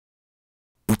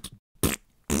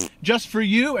just for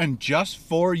you and just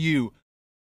for you.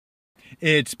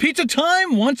 It's pizza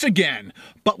time once again,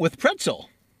 but with pretzel.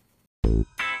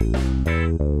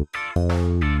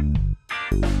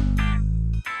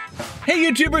 Hey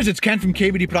YouTubers, it's Ken from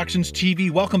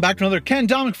KBDProductionsTV. Welcome back to another Ken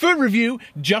Domik food review,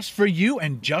 just for you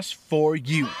and just for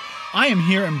you. I am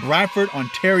here in Bradford,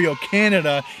 Ontario,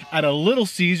 Canada at a Little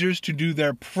Caesars to do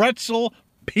their pretzel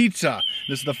pizza.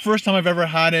 This is the first time I've ever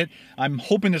had it. I'm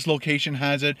hoping this location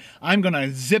has it. I'm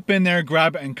gonna zip in there,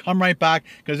 grab it, and come right back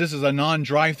because this is a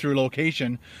non-drive-through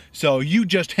location. So you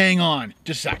just hang on,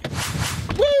 just a sec.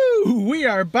 Woo! We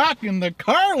are back in the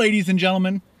car, ladies and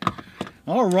gentlemen.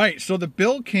 All right, so the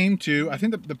bill came to, I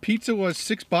think the pizza was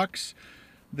 $6.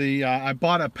 I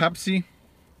bought a Pepsi.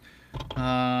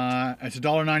 It's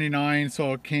 $1.99,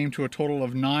 so it came to a total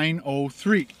of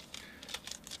 $9.03.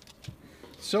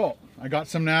 So I got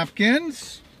some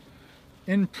napkins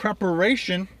in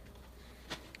preparation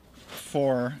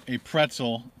for a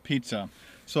pretzel pizza.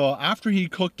 So after he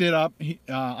cooked it up,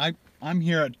 I'm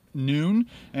here at noon,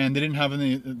 and they didn't have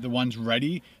any the ones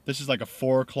ready. This is like a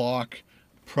 4 o'clock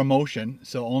promotion,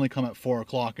 so only come at 4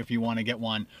 o'clock if you want to get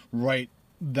one right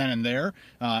then and there.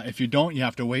 If you don't, you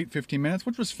have to wait 15 minutes,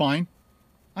 which was fine.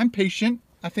 I'm patient.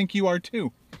 I think you are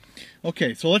too.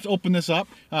 Okay, so let's open this up.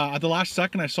 At the last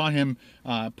second, I saw him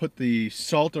put the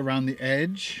salt around the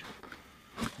edge.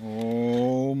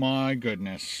 Oh my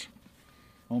goodness.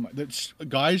 Oh my,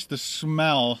 guys, the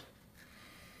smell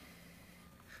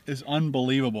is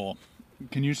unbelievable.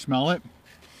 Can you smell it?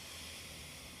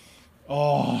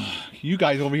 Oh, you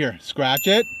guys over here, scratch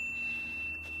it,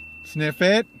 sniff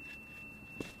it.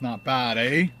 Not bad,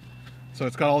 eh? So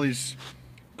it's got all these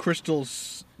crystal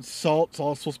salts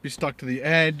all supposed to be stuck to the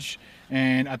edge,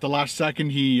 and at the last second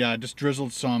he just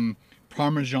drizzled some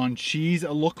Parmesan cheese,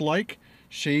 it looked like,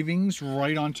 shavings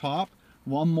right on top.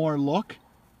 One more look.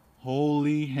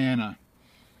 Holy Hannah.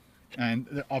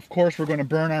 And of course we're going to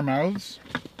burn our mouths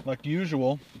like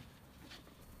usual.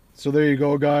 So there you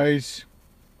go, guys.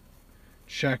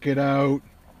 Check it out.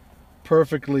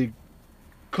 Perfectly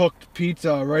cooked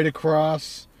pizza right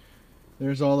across.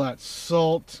 There's all that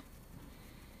salt.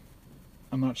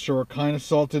 I'm not sure what kind of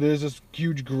salt it is. This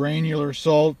huge granular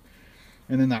salt.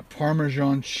 And then that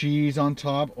Parmesan cheese on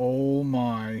top. Oh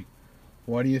my.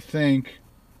 What do you think?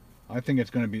 I think it's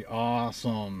going to be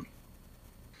awesome.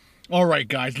 Alright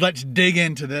guys, let's dig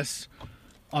into this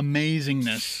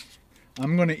amazingness.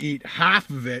 I'm going to eat half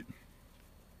of it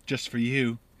just for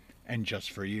you and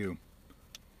just for you.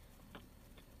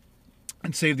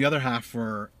 And save the other half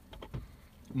for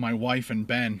my wife and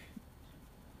Ben.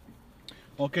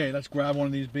 Okay, let's grab one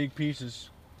of these big pieces.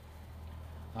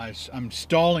 I'm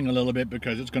stalling a little bit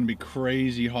because it's going to be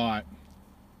crazy hot.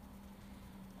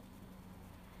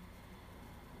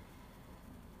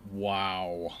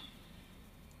 Wow.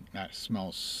 That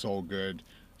smells so good.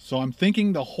 So I'm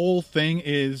thinking the whole thing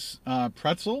is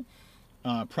pretzel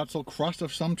crust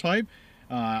of some type.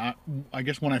 I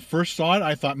guess when I first saw it,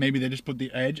 I thought maybe they just put the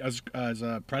edge as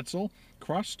a pretzel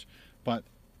crust, but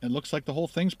it looks like the whole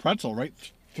thing's pretzel right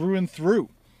through and through.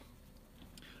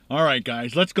 All right,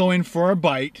 guys, let's go in for a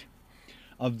bite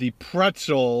of the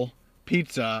pretzel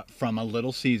pizza from a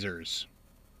Little Caesars.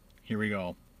 Here we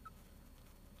go.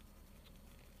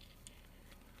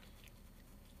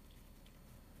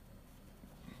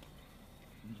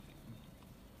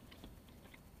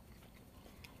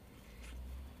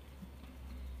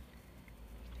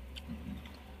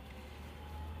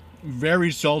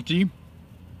 Very salty,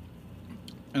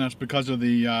 and that's because of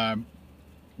the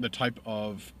type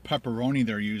of pepperoni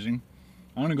they're using.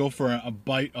 I'm gonna go for a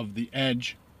bite of the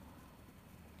edge.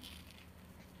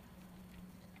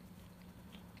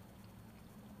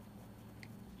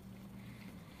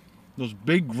 Those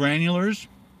big granulars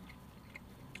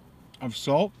of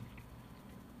salt.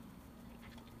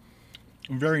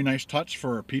 Very nice touch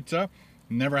for a pizza.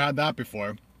 Never had that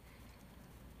before.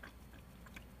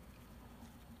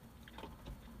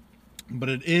 But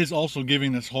it is also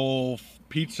giving this whole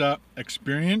pizza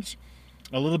experience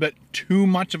a little bit too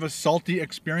much of a salty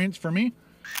experience for me.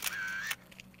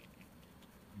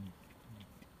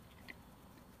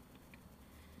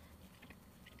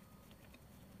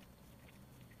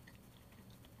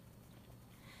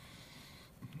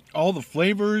 All the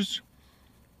flavors,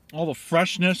 all the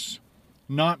freshness,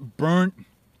 not burnt.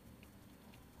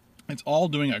 It's all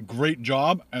doing a great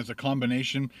job as a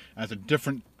combination, as a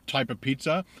different type of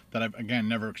pizza that I've, again,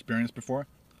 never experienced before.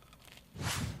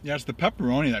 Yeah, it's the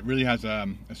pepperoni that really has a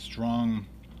strong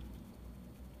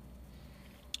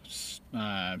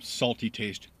salty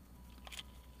taste.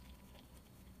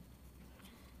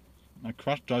 My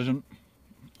crust doesn't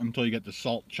until you get the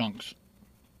salt chunks.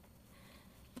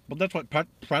 But that's what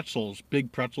pretzels,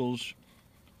 big pretzels,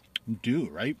 do,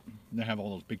 right? They have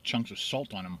all those big chunks of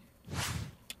salt on them.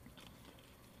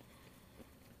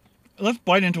 Let's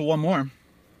bite into one more.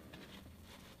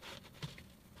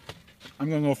 I'm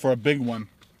gonna go for a big one.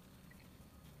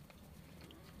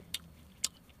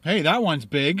 Hey, that one's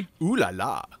big. Ooh la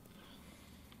la.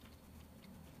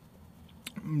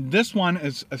 This one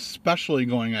is especially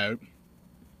going out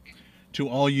to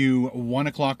all you 1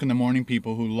 o'clock in the morning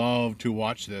people who love to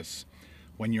watch this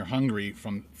when you're hungry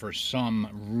for some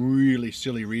really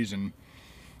silly reason.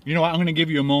 You know what? I'm going to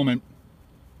give you a moment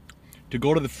to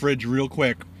go to the fridge real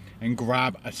quick and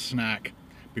grab a snack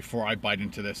before I bite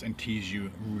into this and tease you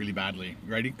really badly.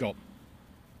 You ready? Go.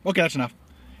 Okay, that's enough.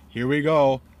 Here we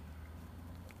go.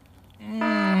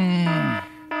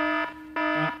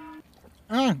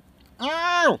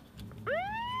 Oh!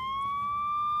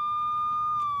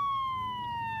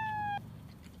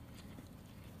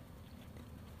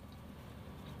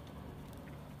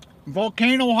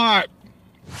 Volcano hot.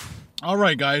 All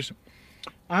right, guys.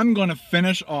 I'm going to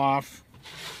finish off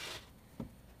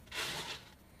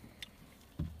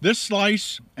this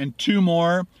slice and 2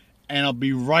 more, and I'll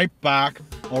be right back.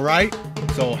 All right?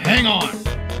 So hang on.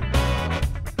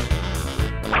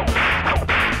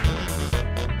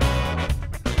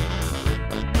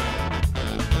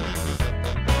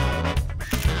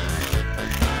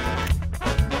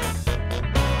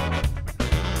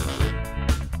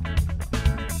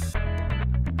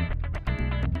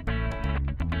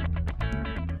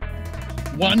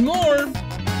 One more.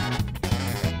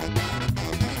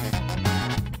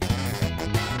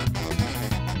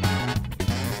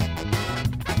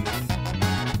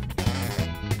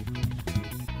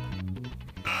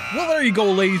 Well, there you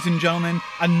go, ladies and gentlemen.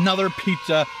 Another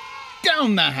pizza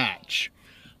down the hatch.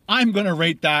 I'm going to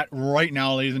rate that right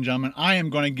now, ladies and gentlemen. I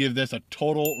am going to give this a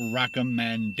total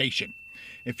recommendation.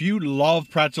 If you love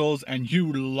pretzels and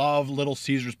you love Little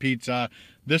Caesars pizza,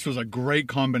 this was a great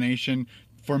combination.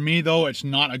 For me, though, it's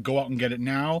not a go out and get it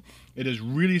now. It is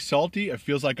really salty. It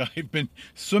feels like I've been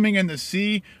swimming in the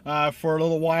sea for a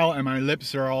little while, and my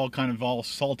lips are all kind of all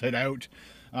salted out.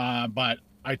 But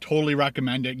I totally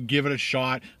recommend it. Give it a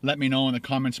shot. Let me know in the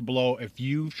comments below if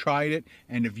you've tried it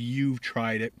and if you've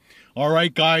tried it. All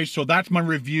right, guys, so that's my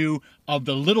review of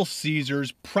the Little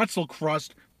Caesars Pretzel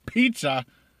Crust Pizza.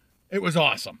 It was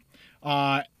awesome.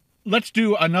 Let's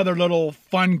do another little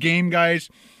fun game, guys.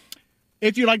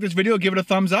 If you like this video, give it a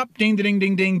thumbs up. Ding, ding,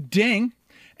 ding, ding, ding.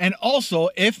 And also,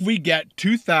 if we get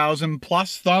 2,000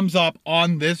 plus thumbs up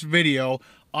on this video,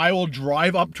 I will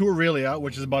drive up to Aurelia,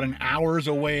 which is about an hour's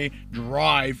away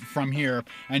drive from here,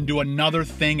 and do another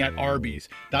thing at Arby's.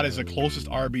 That is the closest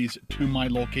Arby's to my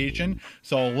location.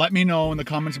 So let me know in the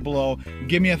comments below.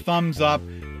 Give me a thumbs up.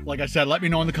 Like I said, let me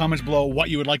know in the comments below what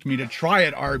you would like me to try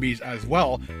at Arby's as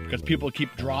well, because people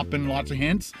keep dropping lots of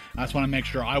hints. I just want to make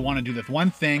sure I want to do this one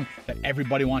thing that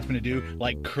everybody wants me to do,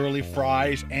 like curly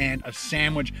fries and a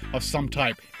sandwich of some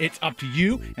type. It's up to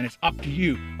you, and it's up to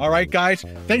you. All right, guys?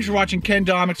 Thanks for watching Ken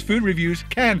Domik's Food Reviews.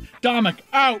 Ken Domik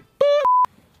out. Boop.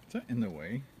 Is that in the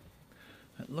way?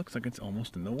 That looks like it's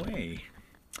almost in the way.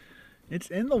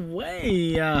 It's in the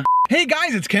way. Hey,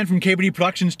 guys, it's Ken from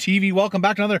KBDProductionsTV. Welcome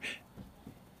back to another...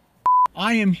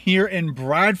 I am here in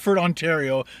Bradford,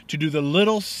 Ontario to do the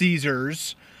Little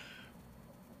Caesars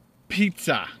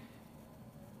Pizza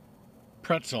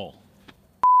Pretzel.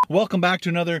 Welcome back to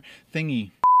another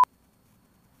thingy.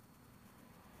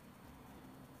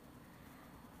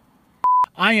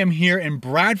 I am here in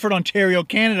Bradford, Ontario,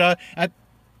 Canada at...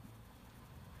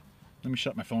 Let me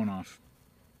shut my phone off.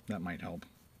 That might help.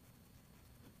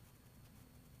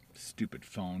 Stupid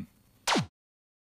phone.